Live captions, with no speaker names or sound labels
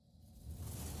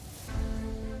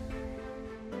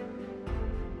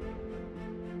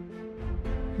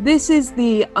This is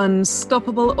the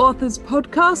Unstoppable Authors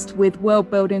podcast with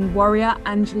world-building warrior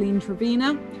Angeline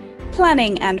Trevena,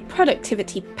 planning and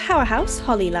productivity powerhouse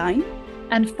Holly Line,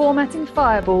 and formatting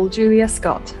fireball Julia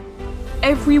Scott.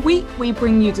 Every week we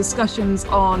bring you discussions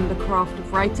on the craft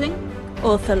of writing,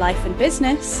 author life and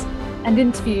business, and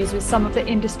interviews with some of the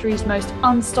industry's most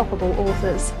unstoppable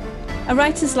authors. A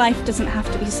writer's life doesn't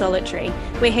have to be solitary.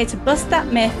 We're here to bust that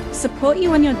myth, support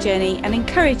you on your journey, and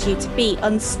encourage you to be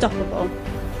unstoppable.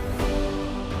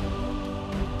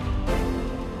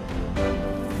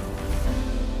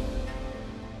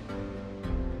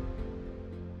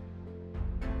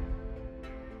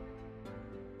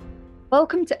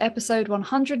 Welcome to episode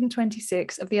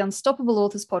 126 of the Unstoppable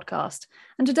Authors podcast,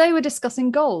 and today we're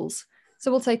discussing goals. So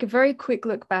we'll take a very quick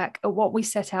look back at what we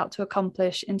set out to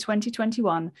accomplish in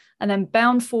 2021 and then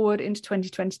bound forward into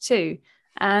 2022.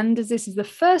 And as this is the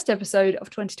first episode of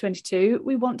 2022,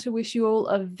 we want to wish you all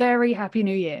a very happy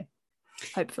new year,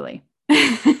 hopefully.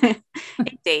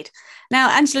 Indeed.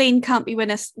 Now, Angeline can't be with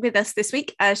us this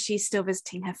week as she's still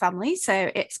visiting her family,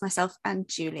 so it's myself and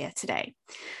Julia today.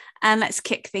 And let's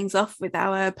kick things off with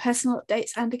our personal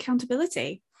updates and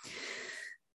accountability.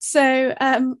 So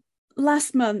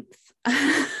last month,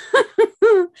 I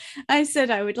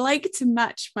said I would like to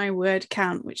match my word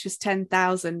count, which was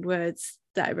 10,000 words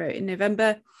that I wrote in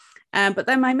November. But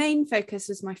then my main focus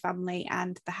was my family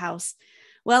and the house.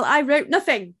 Well, I wrote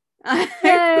nothing.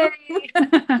 Yay!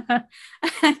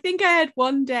 I think I had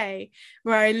one day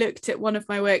where I looked at one of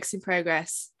my works in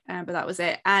progress, but that was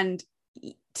it. And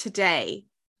today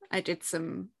I did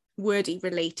some wordy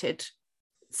related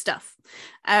stuff.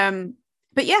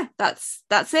 But yeah, that's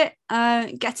it.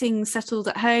 Getting settled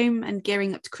at home and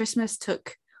gearing up to Christmas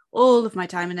took all of my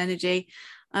time and energy.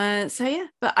 So yeah,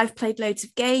 but I've played loads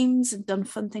of games and done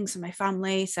fun things with my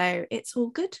family, so it's all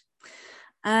good.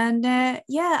 And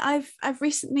yeah, I've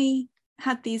recently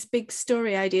had these big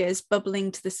story ideas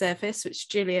bubbling to the surface, which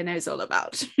Julia knows all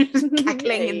about,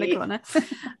 cackling in the corner.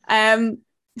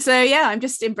 So yeah, I'm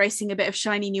just embracing a bit of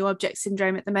shiny new object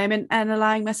syndrome at the moment and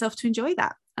allowing myself to enjoy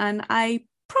that. And I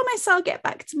promise I'll get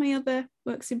back to my other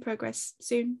works in progress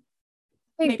soon.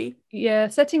 Maybe. Yeah,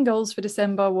 setting goals for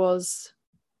December was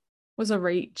a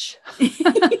reach.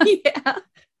 Yeah.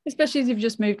 Especially as you've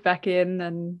just moved back in.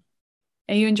 And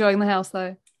are you enjoying the house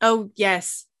though? Oh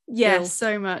yes. Yes,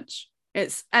 so much.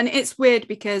 It's weird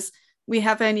because we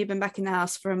have only been back in the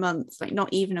house for a month, like not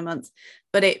even a month,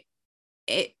 but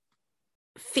it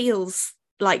feels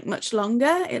like much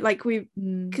longer.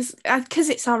 Because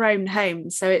it's our own home,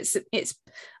 so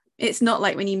it's not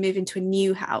like when you move into a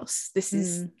new house. This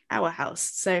is our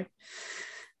house. So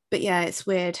but yeah, it's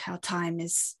weird how time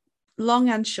is long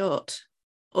and short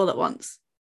all at once.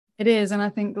 It is, and I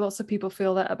think lots of people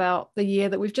feel that about the year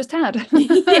that we've just had.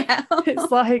 Yeah. It's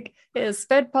like it has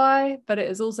sped by, but it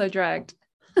has also dragged.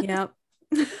 Yeah.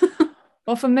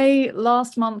 Well, for me,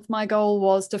 last month, my goal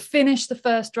was to finish the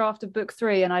first draft of book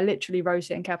 3, and I literally wrote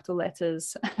it in capital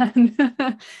letters. And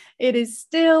it is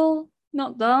still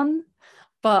not done.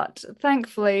 But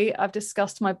thankfully, I've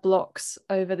discussed my blocks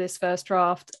over this first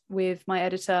draft with my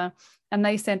editor, and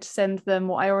they said to send them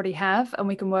what I already have, and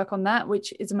we can work on that,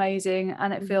 which is amazing.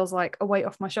 And it feels like a weight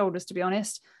off my shoulders, to be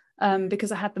honest,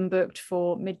 because I had them booked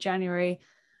for mid-January.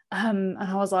 And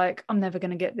I was like, I'm never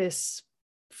going to get this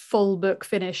full book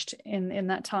finished in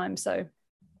that time. So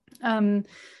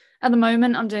at the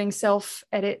moment I'm doing self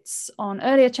edits on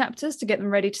earlier chapters to get them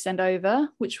ready to send over,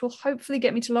 which will hopefully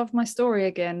get me to love my story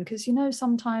again, because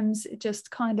sometimes it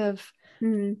just kind of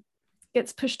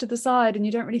gets pushed to the side and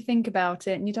you don't really think about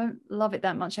it and you don't love it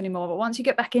that much anymore. But once you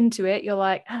get back into it, you're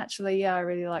like, actually, yeah, I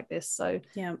really like this. So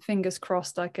yeah, fingers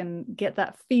crossed I can get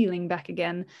that feeling back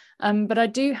again. But I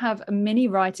do have a mini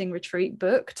writing retreat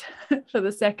booked for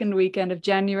the second weekend of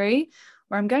January,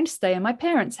 where I'm going to stay in my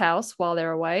parents' house while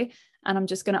they're away, and I'm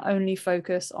just going to only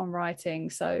focus on writing.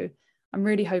 So I'm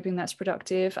really hoping that's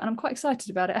productive, and I'm quite excited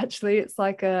about it. Actually, it's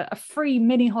like a free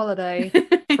mini holiday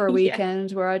for a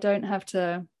weekend. Where I don't have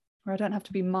to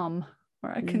be mum,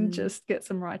 where I can just get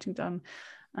some writing done.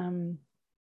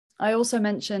 I also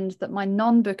mentioned that my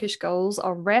non-bookish goals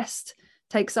are rest,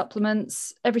 take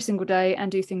supplements every single day,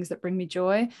 and do things that bring me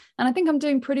joy. And I think I'm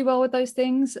doing pretty well with those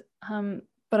things.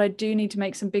 But I do need to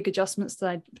make some big adjustments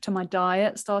to my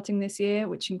diet starting this year,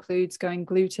 which includes going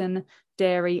gluten,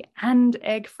 dairy, and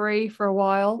egg-free for a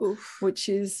while, which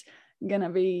is going to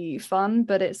be fun,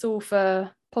 but it's all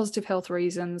for positive health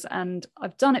reasons. And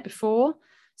I've done it before.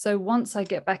 So once I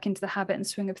get back into the habit and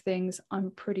swing of things,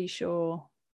 I'm pretty sure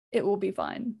it will be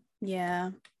fine. Yeah.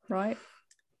 Right?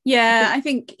 Yeah, I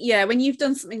think when you've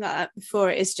done something like that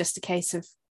before, it is just a case of,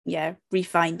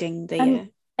 refinding the...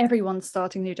 Everyone's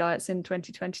starting new diets in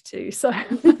 2022, so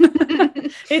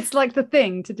it's like the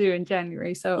thing to do in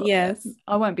January, so yes,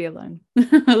 I won't be alone.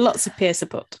 Lots of peer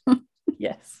support.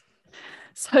 Yes.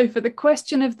 So for the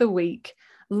question of the week,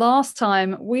 last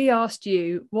time we asked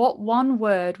you, what one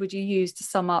word would you use to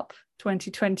sum up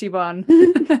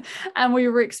 2021? And we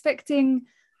were expecting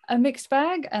a mixed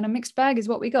bag, and a mixed bag is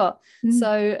what we got.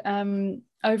 So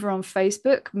over on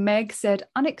Facebook, Meg said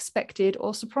unexpected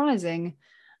or surprising,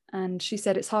 and she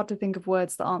said it's hard to think of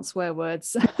words that aren't swear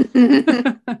words.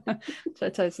 Which I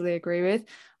totally agree with.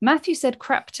 Matthew said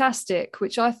craptastic,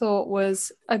 which I thought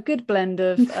was a good blend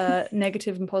of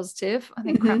negative and positive. I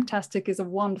think craptastic is a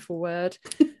wonderful word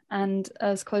and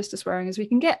as close to swearing as we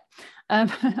can get. On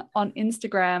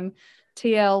Instagram,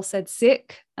 TL said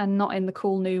sick, and not in the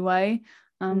cool new way.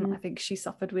 I think she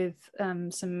suffered with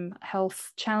some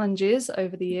health challenges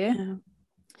over the year.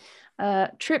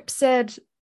 Trip said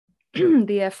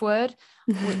the F word,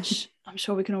 which I'm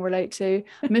sure we can all relate to.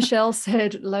 Michelle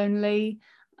said lonely,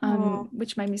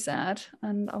 which made me sad,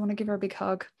 and I want to give her a big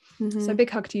hug. So big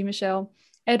hug to you, Michelle.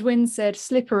 Edwin said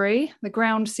slippery. The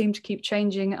ground seemed to keep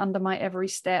changing under my every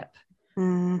step.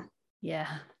 Yeah.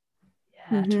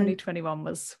 2021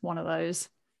 was one of those.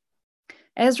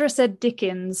 Ezra said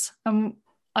Dickens.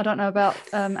 I don't know about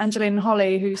Angeline and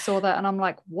Holly who saw that, and I'm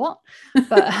like, what?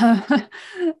 But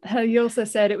he also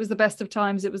said it was the best of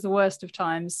times, it was the worst of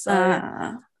times. So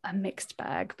a mixed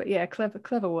bag, but yeah,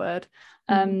 clever word.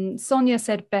 Sonia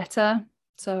said better.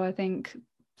 So I think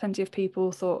plenty of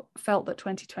people felt that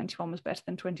 2021 was better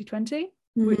than 2020,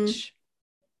 which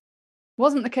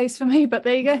wasn't the case for me, but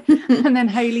there you go. And then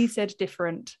Hayley said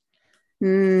different.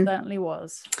 Certainly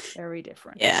was very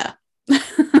different. Yeah.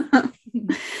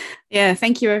 Yeah,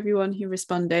 thank you everyone who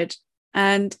responded.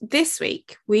 And this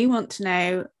week we want to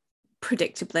know,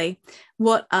 predictably,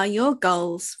 what are your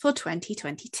goals for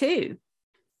 2022?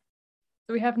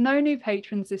 So we have no new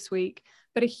patrons this week,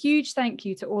 but a huge thank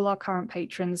you to all our current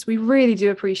patrons. We really do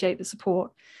appreciate the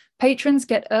support. Patrons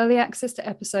get early access to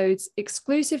episodes,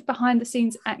 exclusive behind the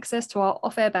scenes access to our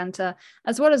off-air banter,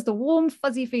 as well as the warm,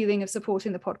 fuzzy feeling of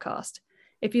supporting the podcast.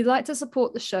 If you'd like to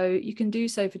support the show, you can do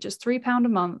so for just £3 a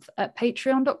month at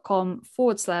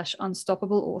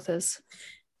patreon.com/unstoppable authors.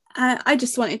 I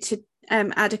just wanted to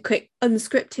add a quick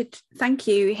unscripted thank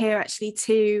you here actually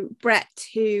to Brett,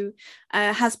 who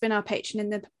has been our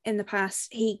patron in the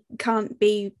past. He can't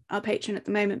be our patron at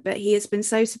the moment, but he has been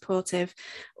so supportive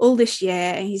all this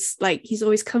year, and he's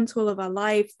always come to all of our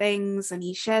live things, and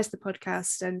he shares the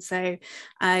podcast. And so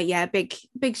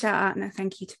big shout out and a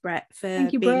thank you to Brett for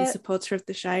being a supporter of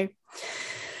the show.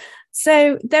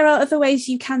 So there are other ways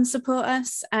you can support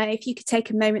us. If you could take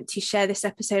a moment to share this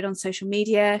episode on social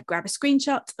media, grab a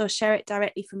screenshot or share it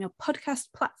directly from your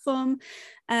podcast platform.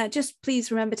 Just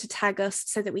please remember to tag us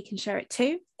so that we can share it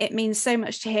too. It means so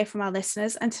much to hear from our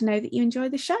listeners and to know that you enjoy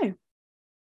the show.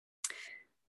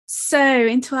 So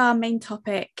into our main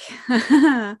topic.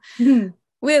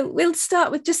 We'll start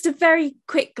with just a very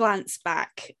quick glance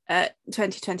back at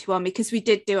 2021, because we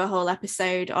did do a whole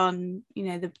episode on,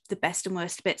 the best and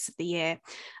worst bits of the year.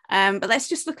 But let's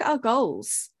just look at our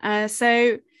goals.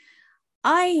 So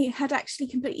I had actually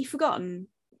completely forgotten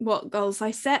what goals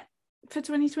I set for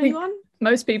 2021.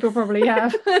 Most people probably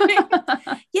have.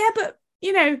 Yeah, but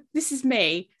this is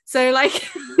me. So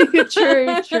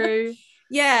True.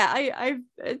 Yeah, I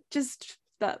just,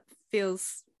 that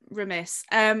feels remiss.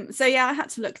 So yeah, I had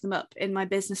to look them up in my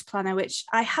business planner, which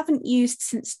I haven't used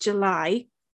since July,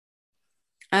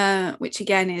 which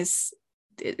again it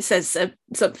says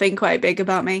something quite big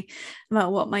about me,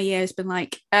 about what my year has been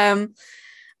like. But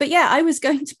yeah, I was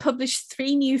going to publish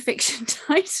 3 new fiction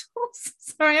titles.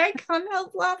 Sorry, I can't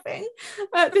help laughing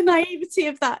at the naivety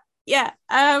of that. Yeah.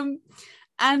 And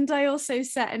I also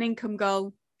set an income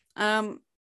goal.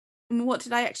 What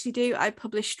did I actually do? I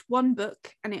published 1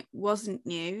 book, and it wasn't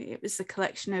new. It was a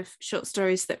collection of short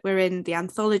stories that were in the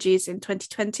anthologies in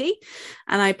 2020,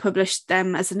 and I published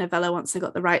them as a novella once I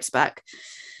got the rights back.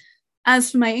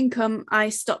 As for my income, I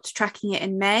stopped tracking it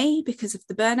in May because of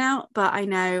the burnout, but I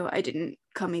know I didn't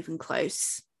come even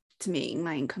close to meeting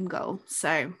my income goal.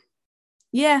 So,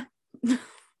 yeah. I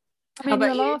mean,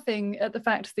 you're laughing at the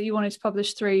fact that you wanted to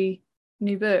publish 3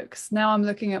 new books. Now I'm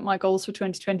looking at my goals for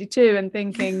 2022 and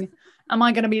thinking, am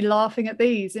I going to be laughing at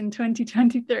these in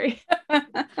 2023?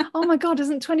 Oh my God,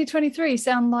 doesn't 2023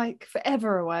 sound like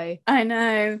forever away? I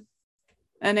know.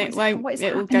 And it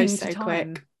will go so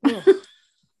quick. Well,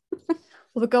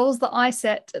 the goals that I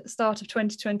set at the start of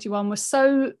 2021 were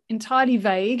so entirely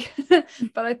vague,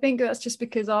 but I think that's just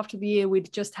because after the year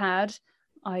we'd just had,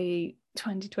 i.e.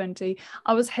 2020,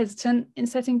 I was hesitant in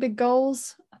setting big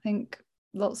goals. I think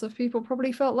lots of people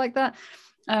probably felt like that.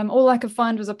 All I could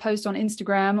find was a post on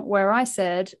Instagram where I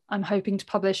said I'm hoping to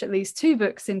publish at least 2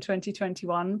 books in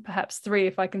 2021, perhaps 3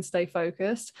 if I can stay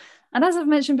focused. And as I've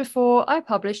mentioned before, I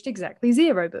published exactly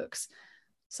 0 books.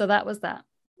 So that was that.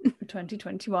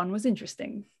 2021 was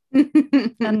interesting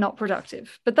and not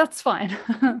productive, but that's fine.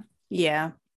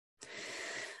 Yeah.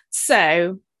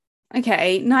 So,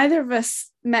 okay, neither of us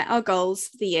met our goals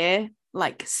for the year,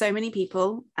 like so many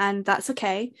people, and that's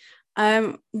okay.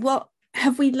 What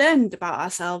have we learned about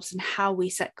ourselves and how we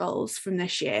set goals from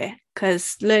this year?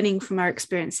 Because learning from our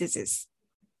experiences is,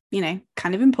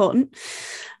 kind of important.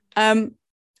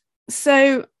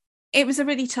 So it was a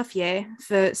really tough year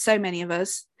for so many of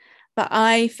us, but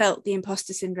I felt the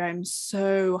imposter syndrome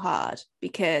so hard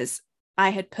because I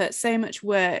had put so much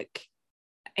work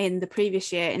in the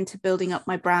previous year into building up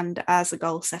my brand as a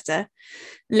goal setter,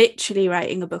 literally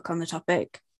writing a book on the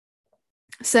topic.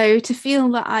 So to feel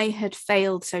that I had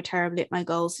failed so terribly at my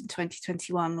goals in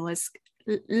 2021 was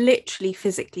literally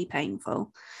physically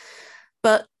painful.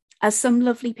 But as some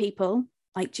lovely people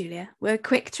like Julia were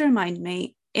quick to remind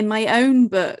me, in my own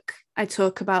book, I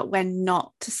talk about when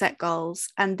not to set goals.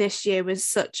 And this year was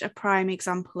such a prime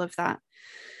example of that.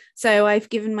 So I've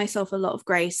given myself a lot of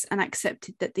grace and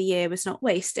accepted that the year was not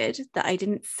wasted, that I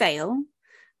didn't fail,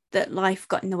 that life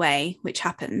got in the way, which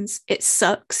happens. It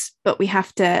sucks, but we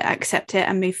have to accept it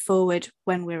and move forward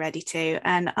when we're ready to.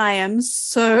 And I am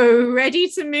so ready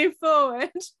to move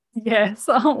forward. Yes,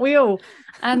 aren't we all?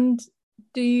 And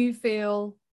do you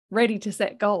feel ready to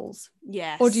set goals?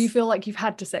 Yes. Or do you feel like you've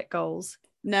had to set goals?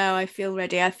 No, I feel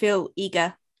ready. I feel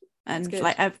eager and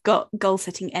like I've got goal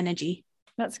setting energy.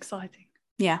 That's exciting.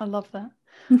 Yeah. I love that.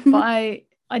 But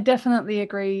I definitely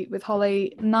agree with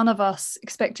Holly. None of us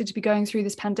expected to be going through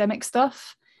this pandemic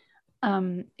stuff.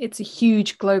 It's a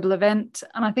huge global event.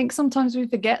 And I think sometimes we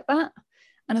forget that.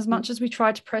 And as much as we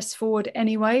try to press forward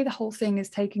anyway, the whole thing is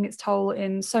taking its toll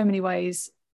in so many ways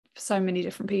for so many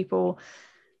different people.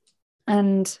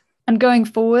 And going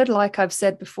forward, like I've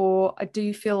said before, I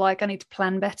do feel like I need to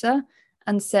plan better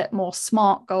and set more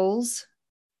smart goals.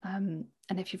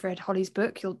 And if you've read Holly's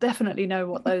book, you'll definitely know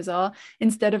what those are,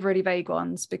 instead of really vague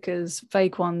ones, because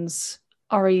vague ones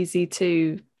are easy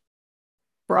to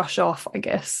brush off, I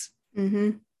guess.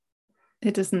 Mm-hmm.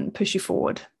 It doesn't push you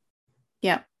forward.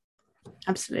 Yeah,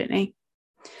 absolutely.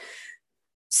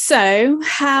 So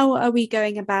how are we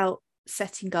going about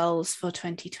setting goals for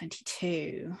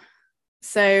 2022?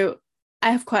 So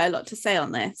I have quite a lot to say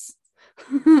on this.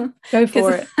 Go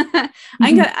for it.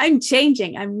 I'm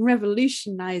changing. I'm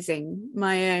revolutionizing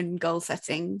my own goal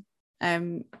setting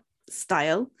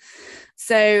style.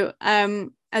 So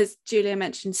as Julia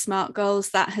mentioned, SMART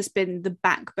goals, that has been the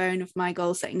backbone of my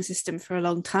goal setting system for a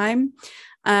long time.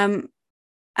 And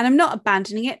I'm not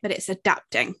abandoning it, but it's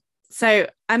adapting. So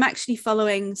I'm actually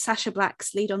following Sacha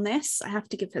Black's lead on this. I have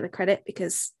to give her the credit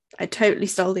because I totally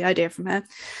stole the idea from her.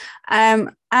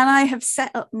 And I have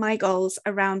set up my goals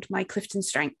around my Clifton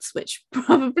strengths, which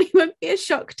probably won't be a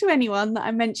shock to anyone that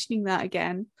I'm mentioning that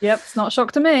again. Yep, it's not a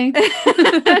shock to me.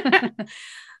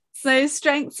 So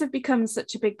strengths have become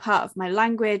such a big part of my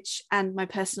language and my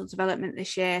personal development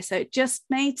this year. So it just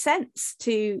made sense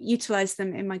to utilize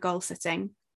them in my goal setting.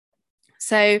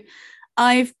 So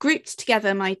I've grouped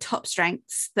together my top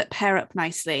strengths that pair up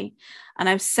nicely, and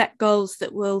I've set goals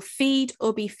that will feed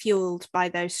or be fueled by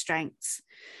those strengths.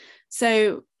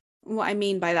 So what I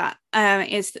mean by that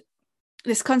is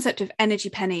this concept of energy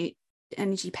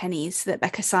pennies that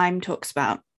Becca Syme talks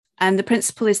about. And the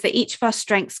principle is that each of our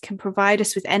strengths can provide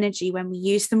us with energy when we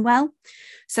use them well.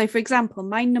 So, for example,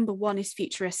 my number 1 is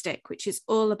futuristic, which is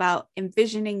all about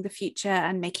envisioning the future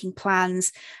and making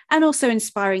plans, and also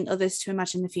inspiring others to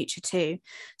imagine the future too.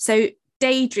 So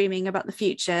daydreaming about the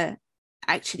future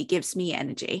actually gives me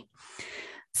energy.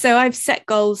 So I've set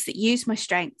goals that use my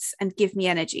strengths and give me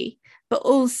energy, but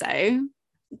also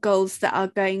goals that are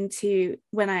going to,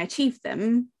 when I achieve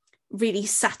them, really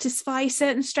satisfy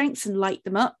certain strengths and light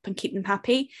them up and keep them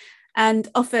happy. And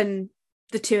often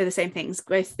the two are the same things,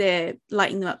 both the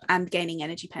lighting them up and gaining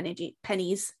energy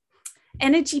pennies.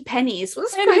 Energy pennies.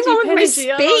 What's going on with my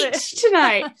speech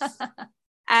tonight?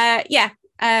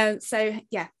 So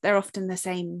they're often the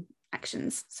same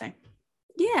actions. So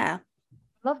yeah.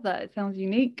 Love that. It sounds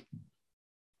unique.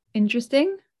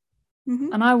 Interesting.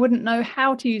 Mm-hmm. And I wouldn't know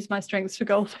how to use my strengths for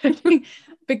goal setting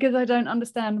because I don't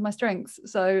understand my strengths.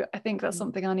 So I think that's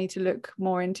something I need to look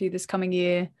more into this coming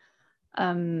year.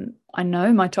 I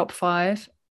know my top 5.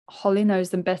 Holly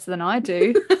knows them better than I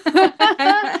do.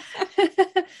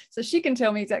 So she can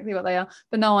tell me exactly what they are.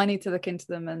 But no, I need to look into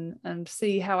them and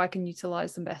see how I can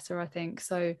utilize them better, I think.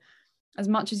 So As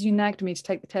much as you nagged me to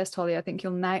take the test, Holly, I think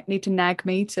you'll need to nag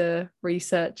me to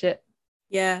research it.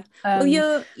 Yeah. Well,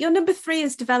 your number 3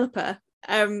 is developer,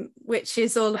 which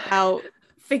is all about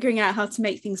figuring out how to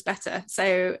make things better.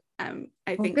 So I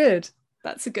think good.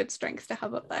 That's a good strength to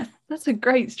have up there. That's a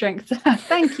great strength.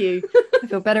 Thank you. I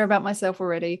feel better about myself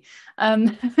already.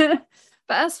 But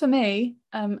as for me,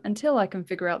 until I can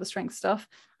figure out the strength stuff,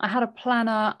 I had a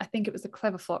planner, I think it was the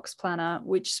Clever Fox planner,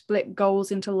 which split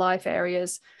goals into life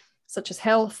areas such as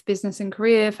health, business and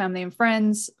career, family and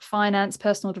friends, finance,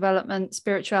 personal development,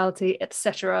 spirituality,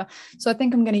 etc. So I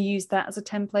think I'm going to use that as a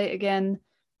template again,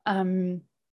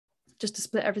 just to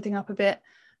split everything up a bit.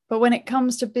 But when it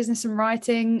comes to business and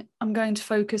writing, I'm going to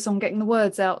focus on getting the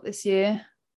words out this year.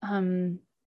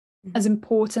 As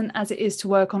important as it is to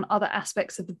work on other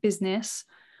aspects of the business,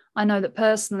 I know that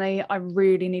personally, I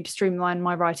really need to streamline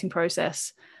my writing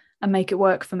process and make it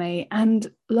work for me, and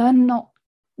learn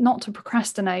not to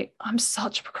procrastinate. I'm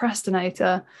such a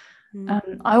procrastinator. I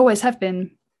always have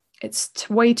been. It's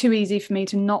way too easy for me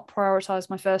to not prioritize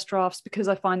my first drafts because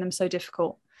I find them so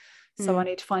difficult. So I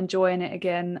need to find joy in it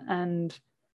again and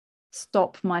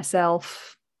stop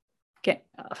myself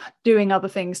doing other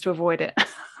things to avoid it.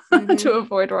 To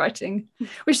avoid writing,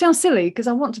 which sounds silly because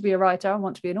I want to be a writer, I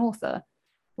want to be an author.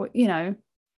 Well, you know,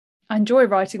 I enjoy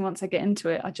writing once I get into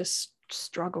it. I just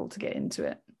struggle to get into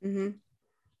it.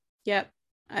 Yep,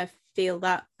 I feel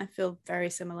that. I feel very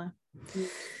similar.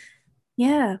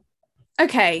 Yeah.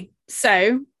 Okay,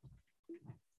 so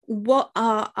what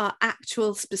are our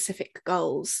actual specific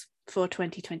goals for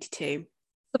 2022?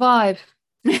 Survive.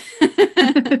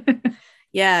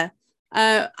 Yeah.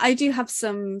 I do have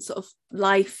some sort of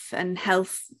life and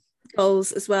health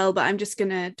goals as well, but I'm just going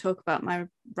to talk about my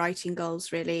writing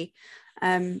goals really.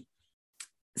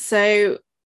 So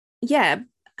yeah,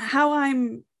 how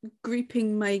I'm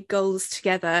grouping my goals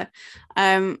together,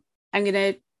 I'm going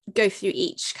to go through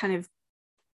each kind of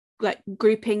like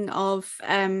grouping of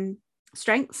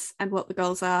strengths and what the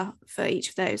goals are for each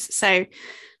of those. So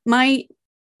my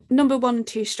number 1 and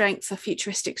 2 strengths are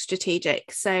futuristic,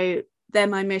 strategic. So they're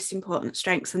my most important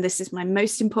strengths, and this is my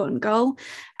most important goal,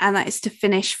 and that is to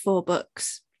finish 4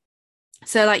 books.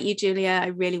 So like you, Julia, I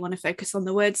really want to focus on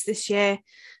the words this year,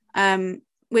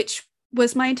 which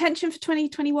was my intention for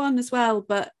 2021 as well,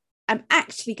 but I'm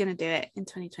actually going to do it in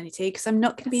 2022 because I'm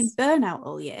not going to be in burnout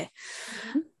all year.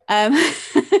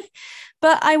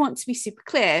 But I want to be super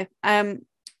clear.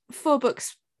 4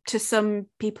 books to some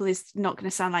people is not going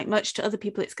to sound like much, to other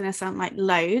people it's going to sound like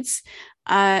loads.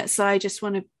 So I just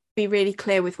want to be really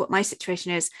clear with what my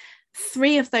situation is.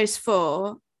 3 of those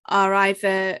 4 are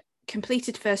either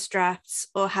completed first drafts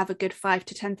or have a good 5,000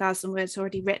 to 10,000 words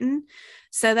already written.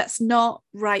 So that's not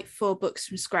write 4 books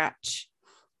from scratch.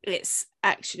 It's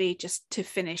actually just to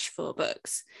finish 4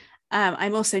 books.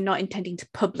 I'm also not intending to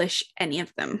publish any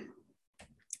of them.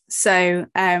 So,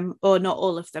 or not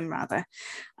all of them rather.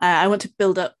 I want to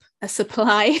build up a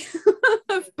supply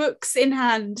of books in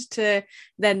hand to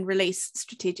then release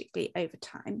strategically over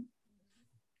time.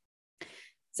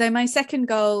 So my second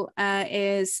goal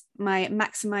is my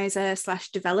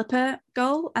maximizer/developer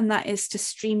goal, and that is to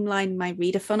streamline my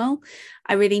reader funnel.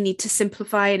 I really need to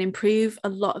simplify and improve a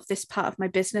lot of this part of my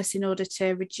business in order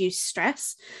to reduce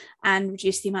stress and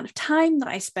reduce the amount of time that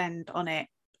I spend on it,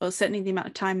 or certainly the amount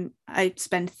of time I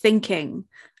spend thinking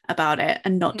about it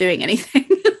and not doing anything.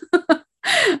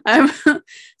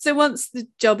 So once the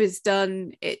job is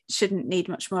done, it shouldn't need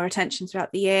much more attention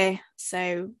throughout the year.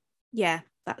 So yeah,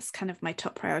 that's kind of my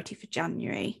top priority for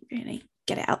January, really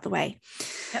get it out the way.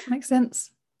 That makes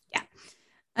sense.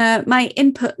 Yeah. My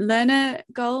input learner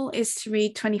goal is to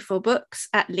read 24 books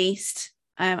at least.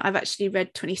 I've actually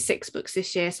read 26 books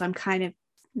this year, so I'm kind of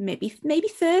maybe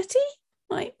 30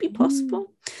 might be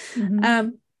possible.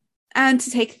 And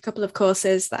to take a couple of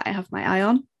courses that I have my eye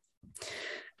on.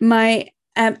 My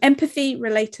empathy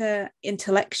relator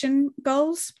intellection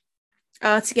goals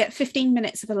are to get 15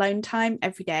 minutes of alone time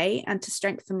every day and to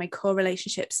strengthen my core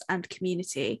relationships and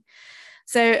community.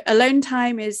 So alone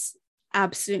time is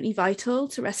absolutely vital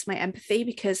to rest my empathy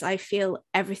because I feel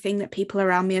everything that people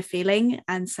around me are feeling,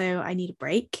 and so I need a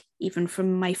break even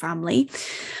from my family.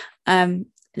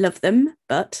 Love them,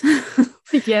 but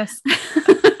yes.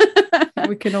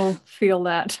 We can all feel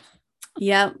that.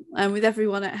 Yeah, and with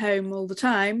everyone at home all the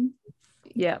time.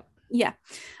 Yeah.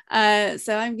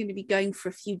 So I'm going to be going for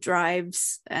a few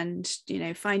drives and,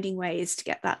 finding ways to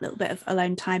get that little bit of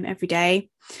alone time every day.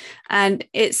 And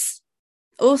it's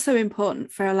also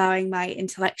important for allowing my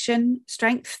intellection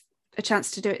strength a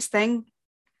chance to do its thing.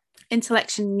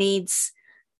 Intellection needs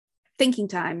thinking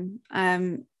time.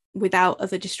 without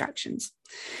other distractions.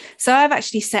 So I've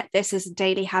actually set this as a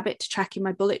daily habit to track in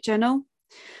my bullet journal.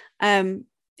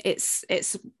 It's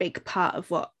a big part of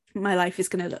what my life is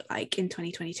going to look like in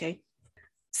 2022.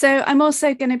 So I'm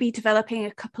also going to be developing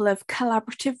a couple of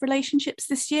collaborative relationships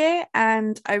this year,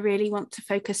 and I really want to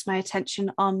focus my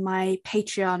attention on my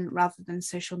Patreon rather than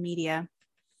social media.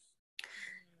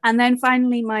 And then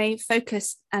finally, my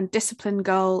focus and discipline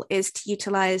goal is to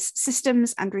utilize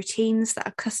systems and routines that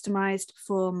are customized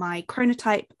for my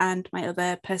chronotype and my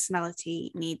other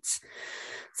personality needs.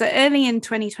 So early in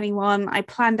 2021, I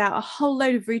planned out a whole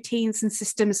load of routines and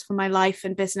systems for my life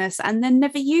and business, and then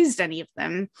never used any of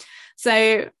them.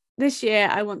 So this year,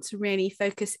 I want to really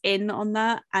focus in on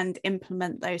that and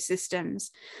implement those systems.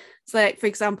 So, like, for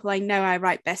example, I know I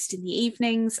write best in the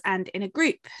evenings and in a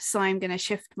group. So I'm going to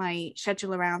shift my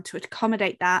schedule around to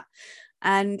accommodate that.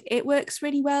 And it works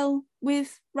really well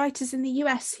with writers in the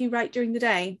US who write during the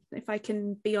day. If I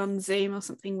can be on Zoom or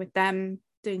something with them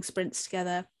doing sprints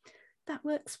together, that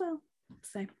works well.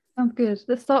 So sounds good.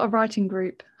 Let's start a writing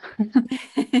group.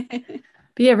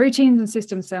 But yeah, routines and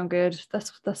systems sound good.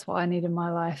 That's what I need in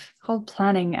my life. Whole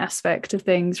planning aspect of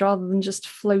things rather than just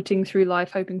floating through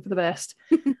life hoping for the best.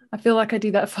 I feel like I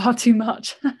do that far too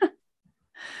much.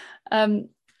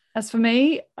 As for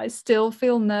me, I still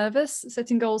feel nervous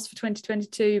setting goals for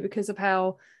 2022 because of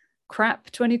how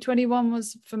crap 2021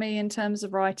 was for me in terms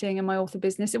of writing and my author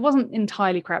business. It wasn't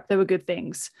entirely crap. There were good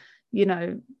things. You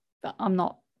know, I'm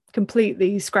not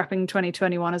completely scrapping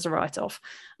 2021 as a write-off,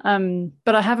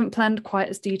 but I haven't planned quite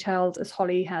as detailed as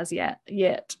Holly has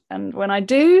yet, and when I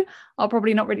do, I'll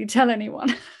probably not really tell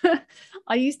anyone.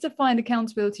 I used to find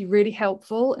accountability really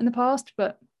helpful in the past,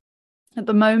 but at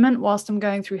the moment, whilst I'm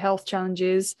going through health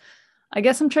challenges, I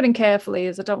guess I'm treading carefully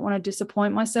as I don't want to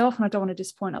disappoint myself and I don't want to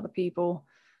disappoint other people.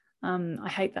 I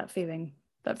hate that feeling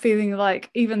like,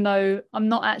 even though I'm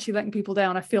not actually letting people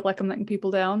down, I feel like I'm letting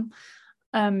people down.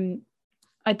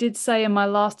 I did say in my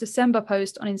last December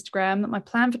post on Instagram that my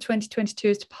plan for 2022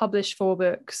 is to publish 4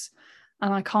 books,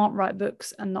 and I can't write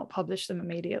books and not publish them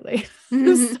immediately.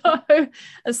 So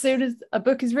as soon as a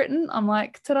book is written, I'm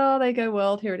like, ta-da, there you go,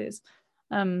 world, here it is.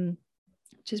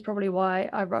 Which is probably why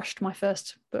I rushed my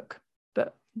first book,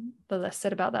 but the less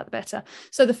said about that, the better.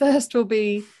 So the first will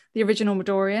be The Original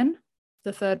Midorian,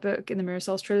 the 3rd book in the Mirror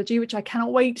Souls trilogy, which I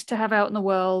cannot wait to have out in the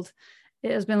world. It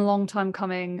has been a long time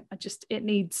coming. It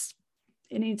needs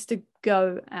to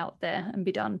go out there and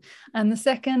be done. And the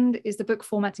second is the Book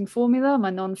Formatting Formula, my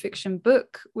non-fiction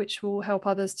book, which will help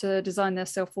others to design their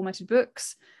self-formatted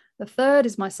books. The third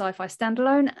is my sci-fi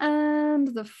standalone. And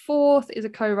the 4th is a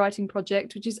co-writing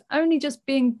project, which is only just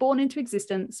being born into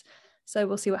existence. So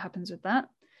we'll see what happens with that.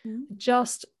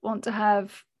 Just want to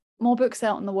have more books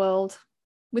out in the world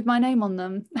with my name on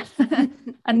them.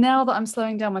 And now that I'm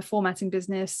slowing down my formatting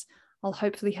business, I'll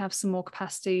hopefully have some more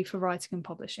capacity for writing and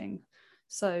publishing.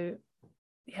 So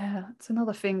yeah, it's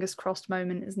another fingers crossed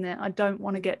moment, isn't it? I don't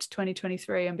want to get to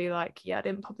 2023 and be like, yeah, I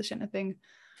didn't publish anything.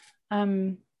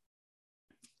 I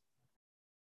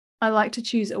like to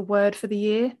choose a word for the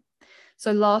year.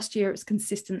 So last year it was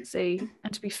consistency.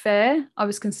 And to be fair, I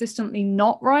was consistently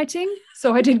not writing,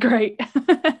 so I did great.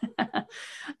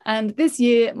 And this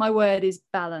year my word is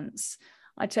balance.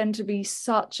 I tend to be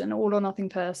such an all or nothing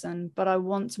person, but I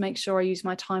want to make sure I use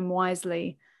my time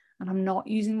wisely. And I'm not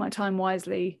using my time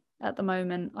wisely at the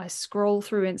moment. I scroll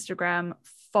through Instagram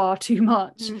far too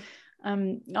much.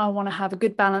 I want to have a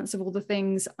good balance of all the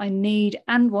things I need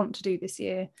and want to do this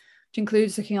year, which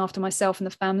includes looking after myself and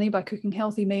the family by cooking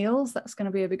healthy meals. That's going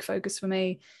to be a big focus for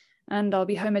me. And I'll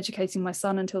be home educating my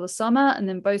son until the summer, and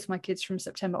then both my kids from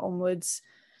September onwards.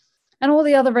 And all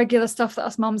the other regular stuff that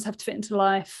us mums have to fit into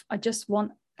life. I just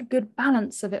want a good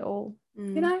balance of it all,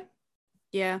 you know?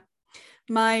 Yeah.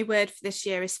 My word for this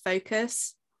year is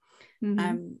focus.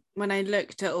 When I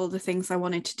looked at all the things I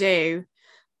wanted to do,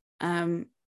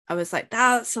 I was like,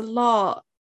 that's a lot.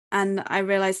 And I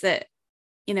realized that,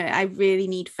 you know, I really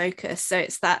need focus. So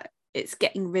it's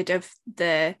getting rid of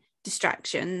the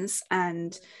distractions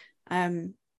and,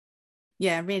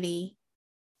 really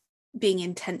being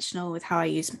intentional with how I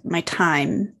use my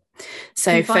time.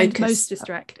 So do you find focus. Most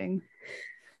distracting?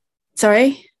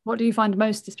 Sorry? What do you find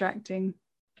most distracting?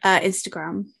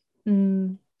 Instagram.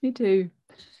 Me too.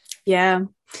 Yeah.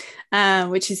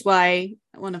 Which is why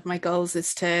one of my goals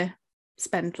is to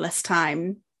spend less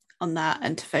time on that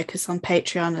and to focus on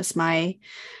Patreon as my,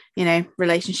 you know,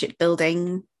 relationship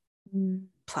building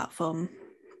platform.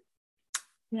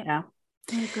 Yeah.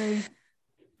 I agree.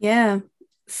 Yeah.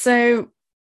 So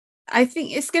I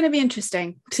think it's going to be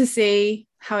interesting to see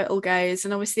how it all goes.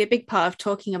 And obviously a big part of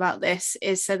talking about this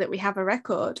is so that we have a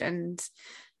record and,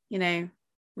 you know,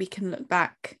 we can look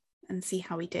back and see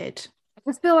how we did. I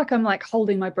just feel like I'm like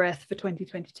holding my breath for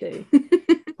 2022.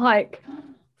 Like,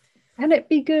 can it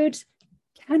be good?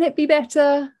 Can it be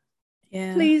better?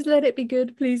 Yeah. Please let it be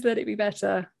good. Please let it be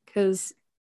better. Because,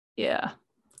 past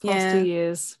 2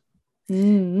 years.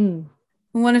 Mm-hmm.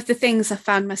 One of the things I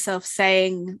found myself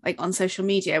saying, like on social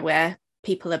media, where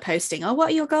people are posting, "Oh, what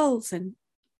are your goals?" and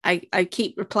I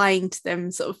keep replying to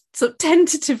them, sort of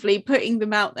tentatively putting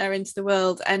them out there into the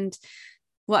world. And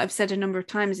what I've said a number of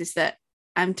times is that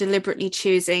I'm deliberately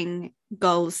choosing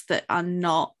goals that are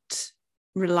not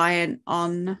reliant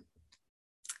on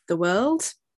the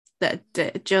world, that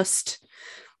are just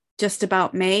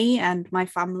about me and my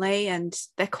family, and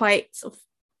they're quite sort of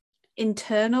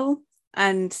internal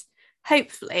and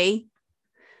hopefully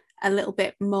a little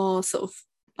bit more sort of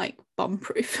like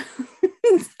bomb-proof.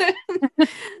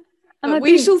 But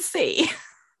we shall see.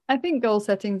 I think goal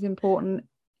setting is important,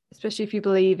 especially if you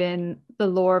believe in the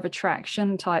law of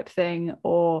attraction type thing,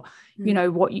 or you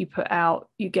know, what you put out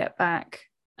you get back.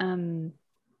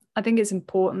 I think it's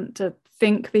important to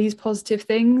think these positive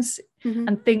things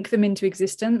and think them into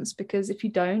existence, because if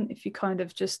you kind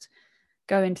of just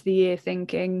go into the year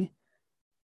thinking,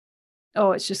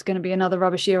 oh, it's just going to be another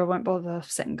rubbish year, I won't bother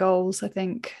setting goals, I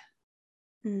think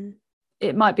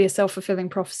it might be a self-fulfilling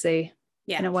prophecy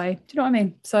in a way. Do you know what I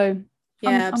mean? So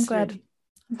I'm glad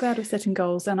we're setting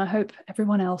goals, and I hope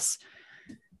everyone else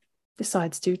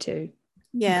decides to too,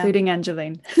 including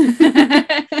Angeline.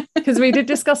 Because we did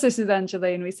discuss this with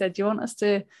Angeline. We said, do you want us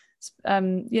to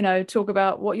talk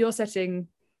about what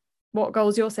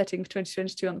goals you're setting for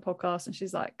 2022 on the podcast? And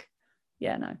she's like,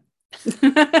 yeah, no.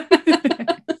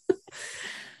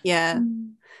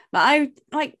 But I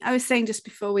was saying just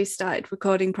before we started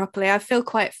recording properly, I feel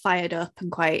quite fired up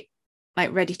and quite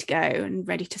like ready to go and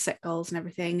ready to set goals and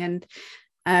everything. And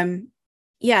I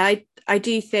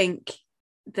do think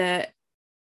that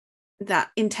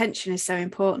intention is so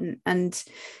important. And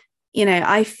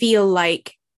I feel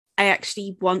like I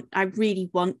really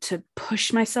want to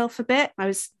push myself a bit. I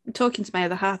was talking to my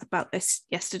other half about this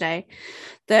yesterday,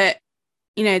 that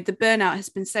the burnout has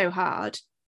been so hard,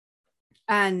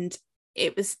 and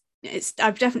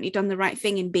I've definitely done the right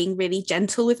thing in being really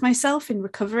gentle with myself in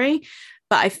recovery,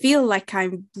 but I feel like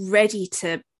I'm ready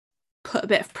to put a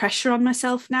bit of pressure on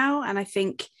myself now. And I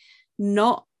think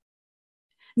not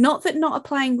that not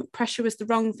applying pressure was the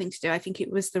wrong thing to do. I think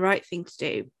it was the right thing to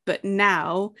do. But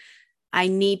now I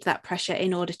need that pressure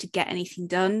in order to get anything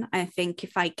done. I think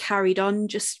if I carried on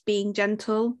just being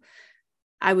gentle,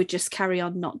 I would just carry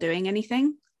on not doing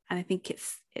anything. And I think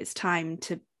it's time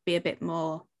to be a bit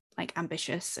more like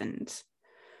ambitious. And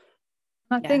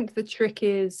I think the trick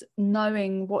is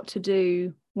knowing what to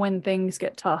do when things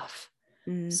get tough.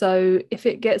 So if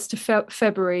it gets to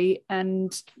February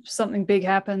and something big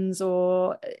happens,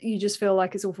 or you just feel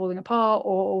like it's all falling apart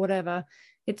or whatever,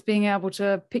 it's being able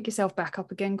to pick yourself back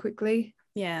up again quickly.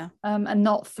 And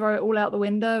not throw it all out the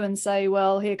window and say,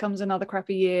 well, here comes another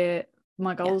crappy year,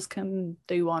 my goals can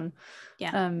do one.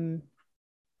 So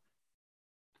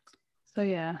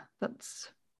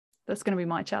that's going to be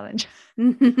my challenge.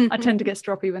 I tend to get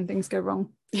stroppy when things go wrong.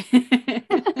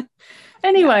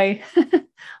 Anyway,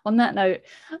 on that note,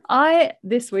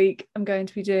 this week I'm going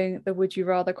to be doing the Would You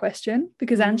Rather question,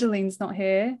 because Angeline's not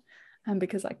here and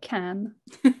because I can.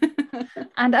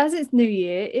 And as it's New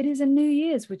Year, it is a New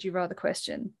Year's Would You Rather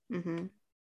question. And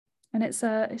it's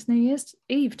New Year's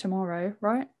Eve tomorrow,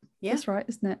 right? Yeah. That's right,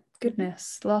 isn't it?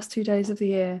 Goodness, last 2 days of the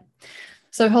year.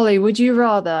 So Holly, would you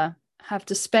rather have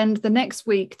to spend the next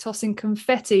week tossing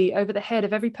confetti over the head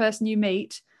of every person you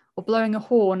meet, or blowing a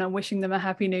horn and wishing them a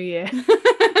happy new year?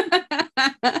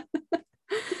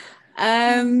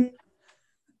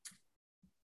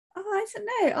 I don't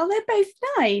know. Oh, they're both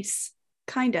nice,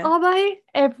 kind of. Are they?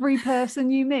 Every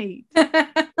person you meet?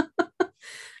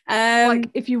 Like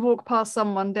if you walk past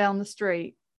someone down the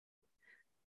street.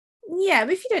 Yeah,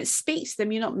 but if you don't speak to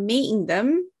them, you're not meeting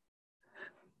them.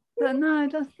 But no,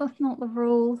 that's not the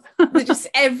rules. Just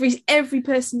every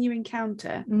person you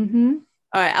encounter.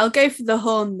 All right, I'll go for the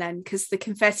horn then, because the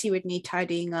confetti would need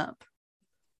tidying up.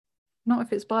 Not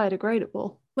if it's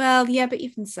biodegradable. Well, yeah, but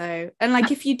even so. And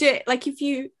like if you do it, like if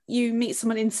you meet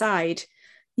someone inside,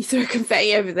 you throw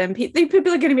confetti over them, people are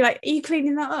going to be like, are you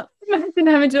cleaning that up? Imagine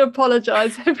having to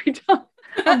apologise every time.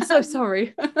 I'm so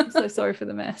sorry. I'm so sorry for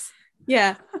the mess.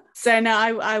 Yeah. So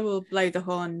now I will blow the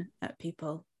horn at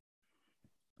people.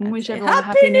 And wish everyone a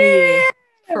happy new year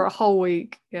for a whole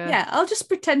week. Yeah, I'll just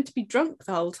pretend to be drunk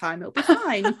the whole time. It'll be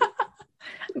fine.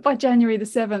 By January the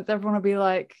 7th, everyone will be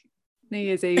like, New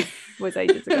Year's Eve was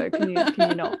ages ago. Can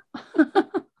you not?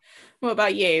 What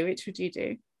about you? Which would you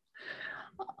do?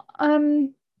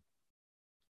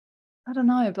 I don't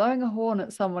know, blowing a horn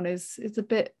at someone is a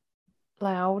bit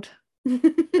loud.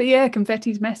 But yeah,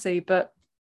 confetti's messy, but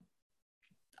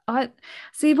I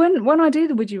see when I do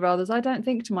the would you rathers, I don't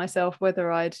think to myself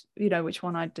whether I'd, which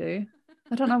one I'd do.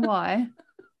 I don't know why.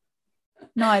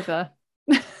 Neither.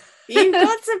 You've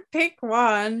got to pick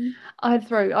one. I'd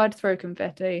throw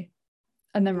confetti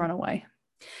and then run away.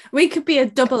 We could be a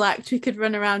double act. We could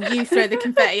run around, you throw the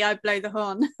confetti, I blow the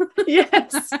horn.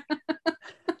 Yes.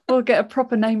 We'll get a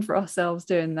proper name for ourselves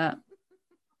doing that.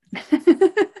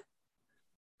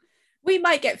 We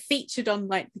might get featured on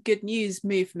like the Good News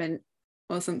movement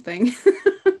or something.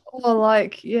 Or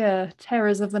like, yeah,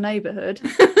 terrors of the neighborhood.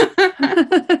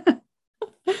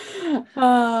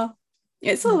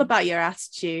 It's all about your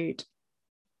attitude.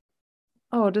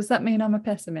 Oh, does that mean I'm a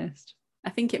pessimist? I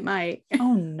think it might.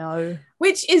 Oh no.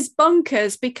 Which is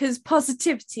bonkers because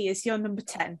positivity is your number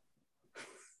 10.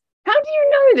 How do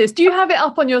you know this? Do you have it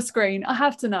up on your screen? I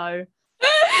have to know.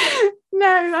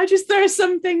 No, there are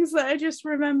some things that I just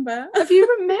remember. Have you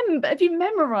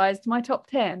memorized my top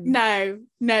 10? No,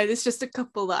 there's just a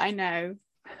couple that I know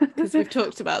because we've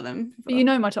talked about them. But you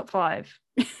know my top 5.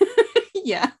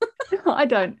 Yeah. I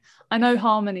don't. I know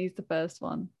harmony's the first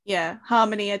one. Yeah,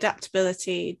 harmony,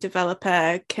 adaptability,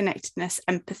 developer, connectedness,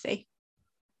 empathy.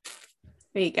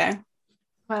 There you go.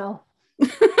 Well,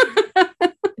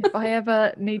 if I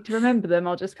ever need to remember them,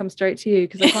 I'll just come straight to you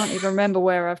because I can't even remember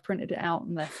where I've printed it out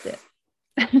and left it.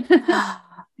 There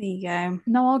you go.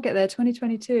 No, I'll get there.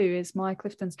 2022 is my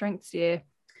Clifton Strengths year.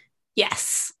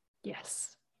 Yes.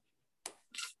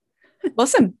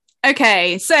 Awesome.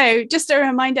 Okay, so just a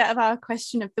reminder of our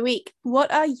question of the week.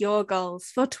 What are your goals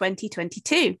for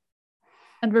 2022?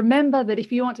 And remember that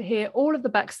if you want to hear all of the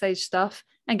backstage stuff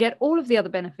and get all of the other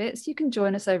benefits, you can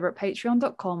join us over at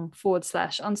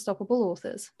patreon.com/unstoppable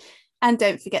authors. And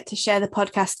don't forget to share the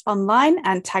podcast online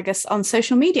and tag us on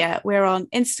social media. We're on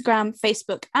Instagram,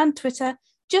 Facebook, and Twitter.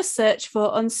 Just search for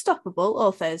Unstoppable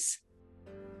Authors.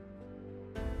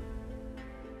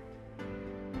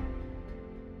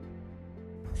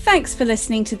 Thanks for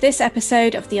listening to this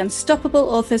episode of the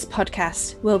Unstoppable Authors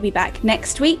podcast. We'll be back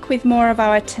next week with more of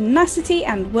our tenacity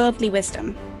and worldly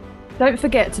wisdom. Don't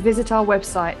forget to visit our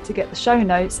website to get the show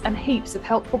notes and heaps of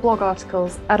helpful blog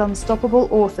articles at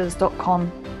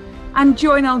unstoppableauthors.com. And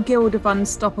join our Guild of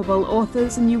Unstoppable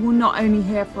Authors, and you will not only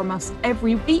hear from us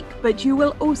every week, but you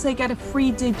will also get a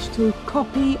free digital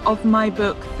copy of my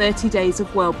book, 30 Days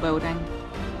of World Building.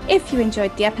 If you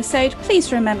enjoyed the episode,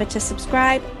 please remember to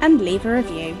subscribe and leave a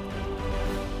review.